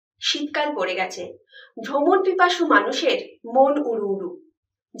শীতকাল পড়ে গেছে, ভ্রমণ পিপাসু মানুষের মন উড়ু উড়ু।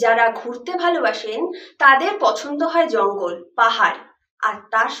 যারা ঘুরতে ভালোবাসেন তাদের পছন্দ হয় জঙ্গল, পাহাড়, আর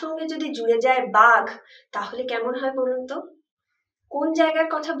তার সঙ্গে যদি জুড়ে যায় বাঘ, তাহলে কেমন হয় বলুন তো? কোন জায়গার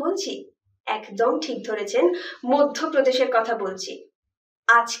কথা বলছি? একদম ঠিক ধরেছেন, মধ্যপ্রদেশের কথা বলছি।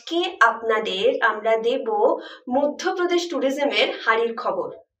 আজকে আপনাদের আমরা দেব মধ্যপ্রদেশ ট্যুরিজমের হাঁড়ির খবর।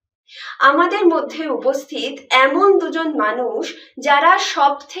 আমাদের মধ্যে উপস্থিত এমন দুজন মানুষ যারা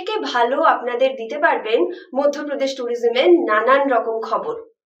সব থেকে ভালো আপনাদের দিতে পারবেন মধ্যপ্রদেশ ট্যুরিজমের নানান রকম খবর।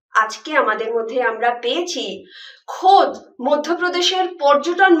 আজকে আমাদের মধ্যে আমরা পেয়েছি খোদ মধ্যপ্রদেশের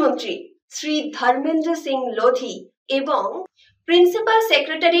পর্যটন মন্ত্রী শ্রী ধর্মেন্দ্র সিং লোধি এবং প্রিন্সিপাল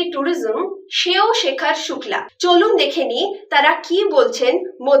সেক্রেটারি ট্যুরিজম সেও শেখর শুক্লা। চলুন দেখে নিই তারা কি বলছেন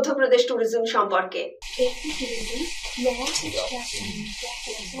মধ্যপ্রদেশ ট্যুরিজম সম্পর্কে।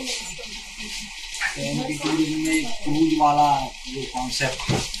 एमपी टूरिज्म में क्रूज वाला जो कॉन्सेप्ट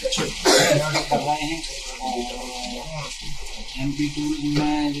कर रहे हैं, और एमपी टूरिज्म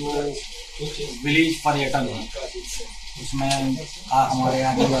में जो विलेज पर्यटन है उसमें हमारे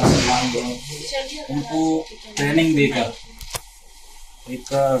आदिवासी भाई हैं उनको ट्रेनिंग देकर एक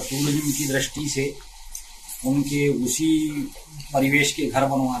टूरिज्म की दृष्टि से उनके उसी परिवेश के घर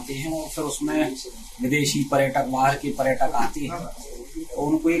बनवाते हैं और फिर उसमें विदेशी पर्यटक, बाहर के पर्यटक आते हैं तो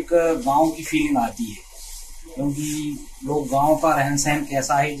उनको एक गांव की फीलिंग आती है, क्योंकि लोग गांव का रहन सहन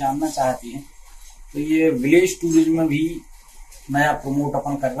कैसा है जानना चाहते हैं। तो ये विलेज टूरिज्म में भी नया प्रमोट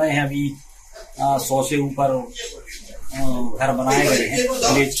अपन कर रहे हैं। अभी 100 से ऊपर घर बनाए गए हैं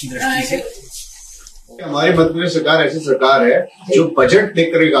विलेज की दृष्टि से। हमारी मध्य प्रदेश सरकार ऐसी सरकार है जो बजट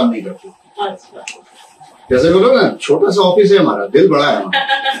देखकर ही काम नहीं करती। जैसे बोलो ना, छोटा सा ऑफिस है हमारा, दिल बड़ा है हमारा।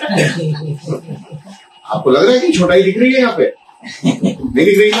 आपको लग रहा है कि छोटाई दिख रही है यहाँ पे? नहीं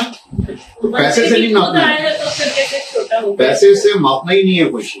दिख रही ना? तो पैसे से नहीं मापना है, पैसे से मापना ही नहीं है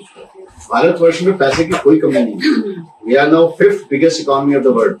कोई चीज। भारतवर्ष में पैसे की कोई कमी नहीं है। We are now 5th biggest economy of the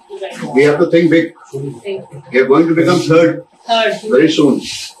world. We have to think big. We are going to become third very soon.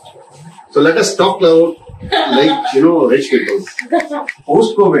 So let us talk loud like rich people. Post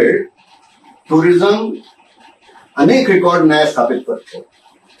COVID tourism अनेक record नया स्थापित करते हैं।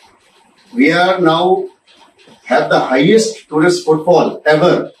 We are now have the highest tourist footfall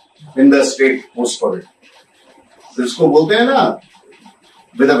ever in the state post COVID. जिसको बोलते हैं ना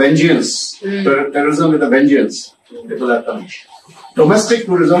with a vengeance, tourism with a vengeance. People are coming. Domestic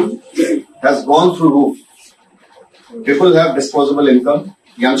tourism has gone through roof. People have disposable income.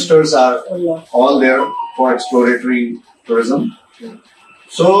 Youngsters are all there for exploratory tourism.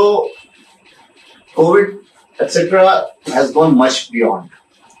 So COVID etc. has gone much beyond.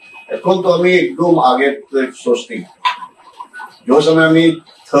 এখন তো আমি একদম আগে সোচতে যে সময় আমি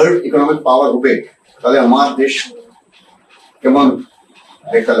third economic পাওয়ার হবে তাহলে আমার দেশ কেমন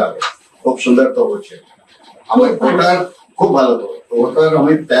দেখা লাগে। খুব সুন্দর তো হচ্ছে, আমার ওটার খুব ভালো তো ওটার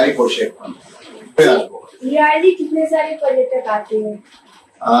আমি তৈরি করছি। এখন ईयरली कितने सारे पर्यटक आते हैं?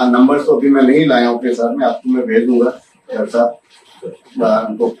 नंबर तो अभी मैं नहीं लाया हूँ अपने साथ में, आपको मैं भेज दूंगा।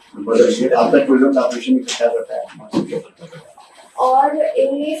 आपका टूरिज्म ऑपरेशन क्या करता है और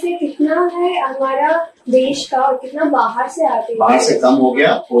इनमें से कितना है हमारा देश का और कितना बाहर से आते हैं? बाहर से कम हो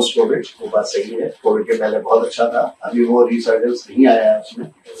गया पोस्ट कोविड, वो बात सही है। कोविड के पहले बहुत अच्छा था, अभी वो रिसर्जेंस नहीं आया है, उसमें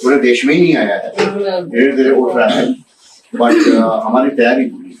पूरे देश में ही नहीं आया है, धीरे धीरे उठ रहा है। बट हमारी तैयारी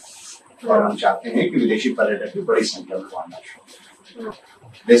हुई और हम चाहते हैं कि विदेशी पर्यटक की बड़ी संख्या में आना।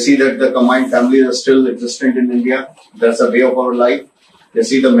 They see that the combined families are still existent in India. That's a way of our life. They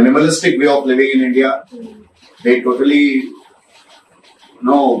see the minimalistic way of living in India. They totally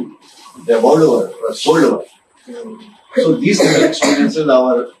they're bowled over or sold over. So these kind of experiences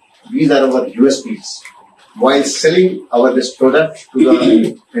these are our USPs. While selling this product to the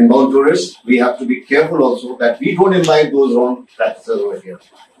inbound tourists, we have to be careful also that we don't imbibe those wrong practices over here.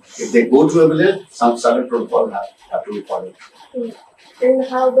 If they go to a village, some certain protocol have to be followed. And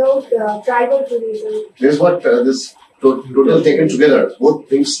how about tribal tourism? This is what this total taken together, both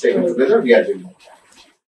things taken together, we are doing.